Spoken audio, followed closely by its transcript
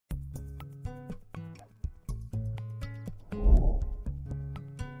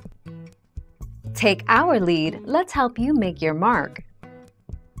Take our lead, let's help you make your mark.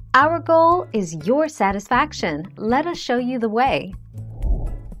 Our goal is your satisfaction. Let us show you the way.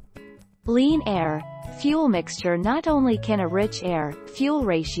 Lean air, fuel mixture. Not only can a rich air-fuel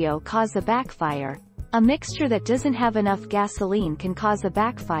ratio cause a backfire, a mixture that doesn't have enough gasoline can cause a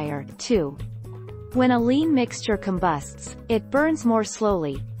backfire, too. When a lean mixture combusts, it burns more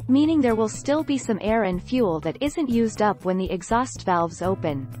slowly, meaning there will still be some air and fuel that isn't used up when the exhaust valves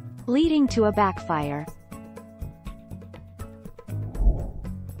open, leading to a backfire.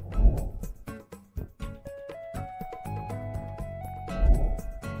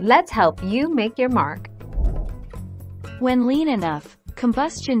 Let's help you make your mark. When lean enough,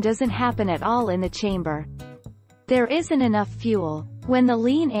 combustion doesn't happen at all in the chamber. There isn't enough fuel. When the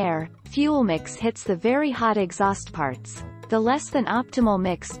lean air-fuel mix hits the very hot exhaust parts, the less than optimal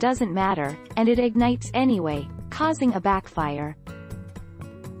mix doesn't matter, and it ignites anyway, causing a backfire.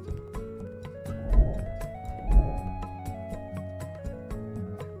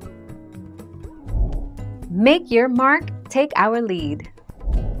 Make your mark, take our lead.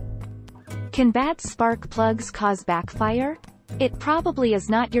 Can bad spark plugs cause backfire? It probably is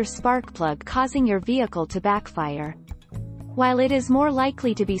not your spark plug causing your vehicle to backfire. While it is more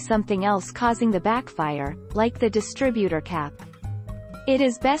likely to be something else causing the backfire, like the distributor cap. It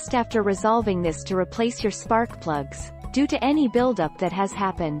is best after resolving this to replace your spark plugs, due to any buildup that has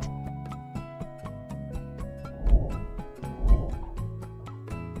happened.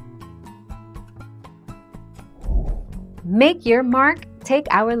 Make your mark, take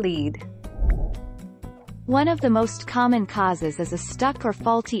our lead. One of the most common causes is a stuck or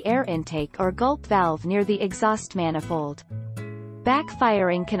faulty air intake or gulp valve near the exhaust manifold.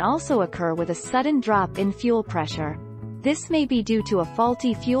 Backfiring can also occur with a sudden drop in fuel pressure. This may be due to a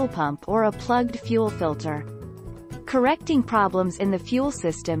faulty fuel pump or a plugged fuel filter. Correcting problems in the fuel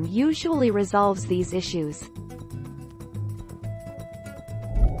system usually resolves these issues.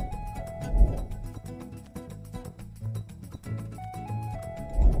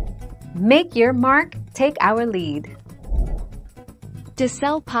 Make your mark, take our lead.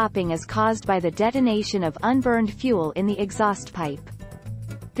 Decel popping is caused by the detonation of unburned fuel in the exhaust pipe.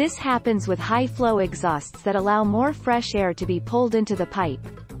 This happens with high-flow exhausts that allow more fresh air to be pulled into the pipe,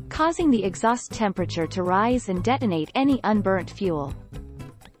 causing the exhaust temperature to rise and detonate any unburnt fuel.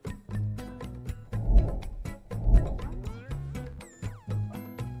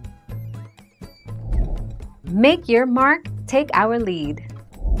 Make your mark, take our lead.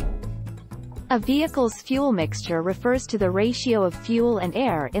 A vehicle's fuel mixture refers to the ratio of fuel and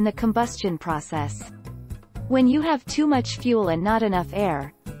air in the combustion process. When you have too much fuel and not enough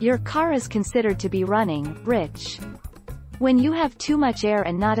air, your car is considered to be running rich. When you have too much air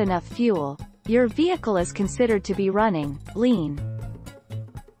and not enough fuel, your vehicle is considered to be running lean.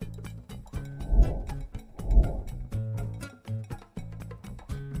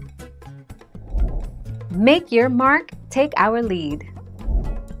 Make your mark, take our lead.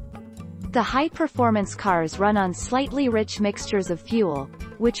 The high-performance cars run on slightly rich mixtures of fuel,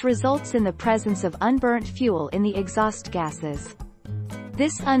 which results in the presence of unburnt fuel in the exhaust gases.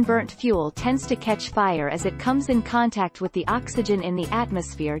 This unburnt fuel tends to catch fire as it comes in contact with the oxygen in the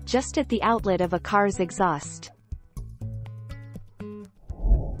atmosphere just at the outlet of a car's exhaust.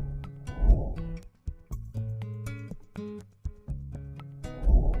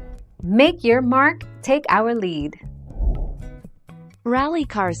 Make your mark, take our lead. Rally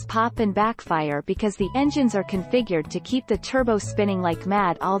cars pop and backfire because the engines are configured to keep the turbo spinning like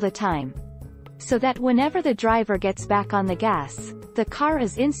mad all the time. So that whenever the driver gets back on the gas, the car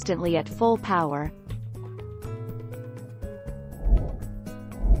is instantly at full power.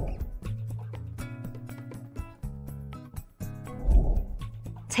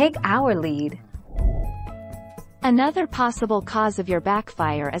 Take our lead. Another possible cause of your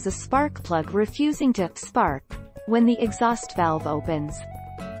backfire is a spark plug refusing to spark when the exhaust valve opens.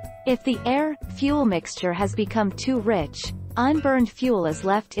 If the air-fuel mixture has become too rich, unburned fuel is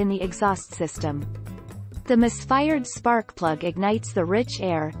left in the exhaust system. The misfired spark plug ignites the rich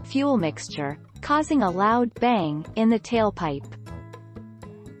air-fuel mixture, causing a loud bang in the tailpipe.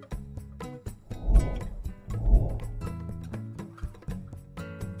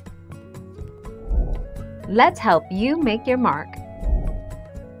 Let's help you make your mark.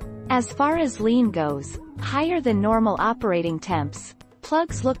 As far as lean goes, higher than normal operating temps,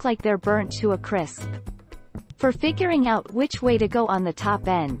 plugs look like they're burnt to a crisp. For figuring out which way to go on the top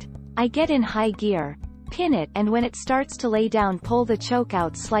end, I get in high gear, pin it, and when it starts to lay down, pull the choke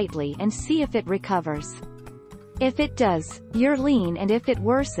out slightly and see if it recovers. If it does, you're lean, and if it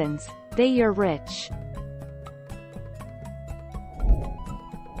worsens, you're rich.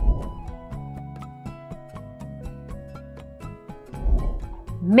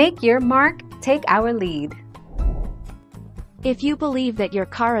 Make your mark, take our lead. If you believe that your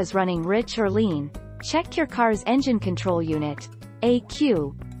car is running rich or lean, check your car's engine control unit,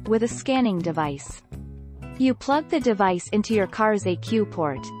 ECU, with a scanning device. You plug the device into your car's ECU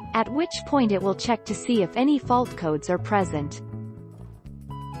port, at which point it will check to see if any fault codes are present.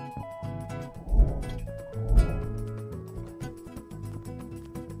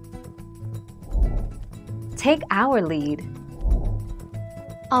 Take our lead.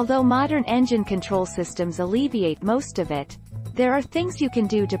 Although modern engine control systems alleviate most of it, there are things you can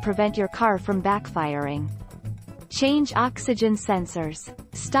do to prevent your car from backfiring. Change oxygen sensors.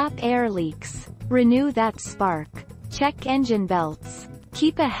 Stop air leaks. Renew that spark. Check engine belts.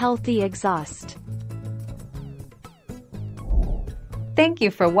 Keep a healthy exhaust. Thank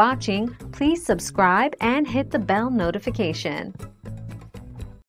you for watching. Please subscribe and hit the bell notification.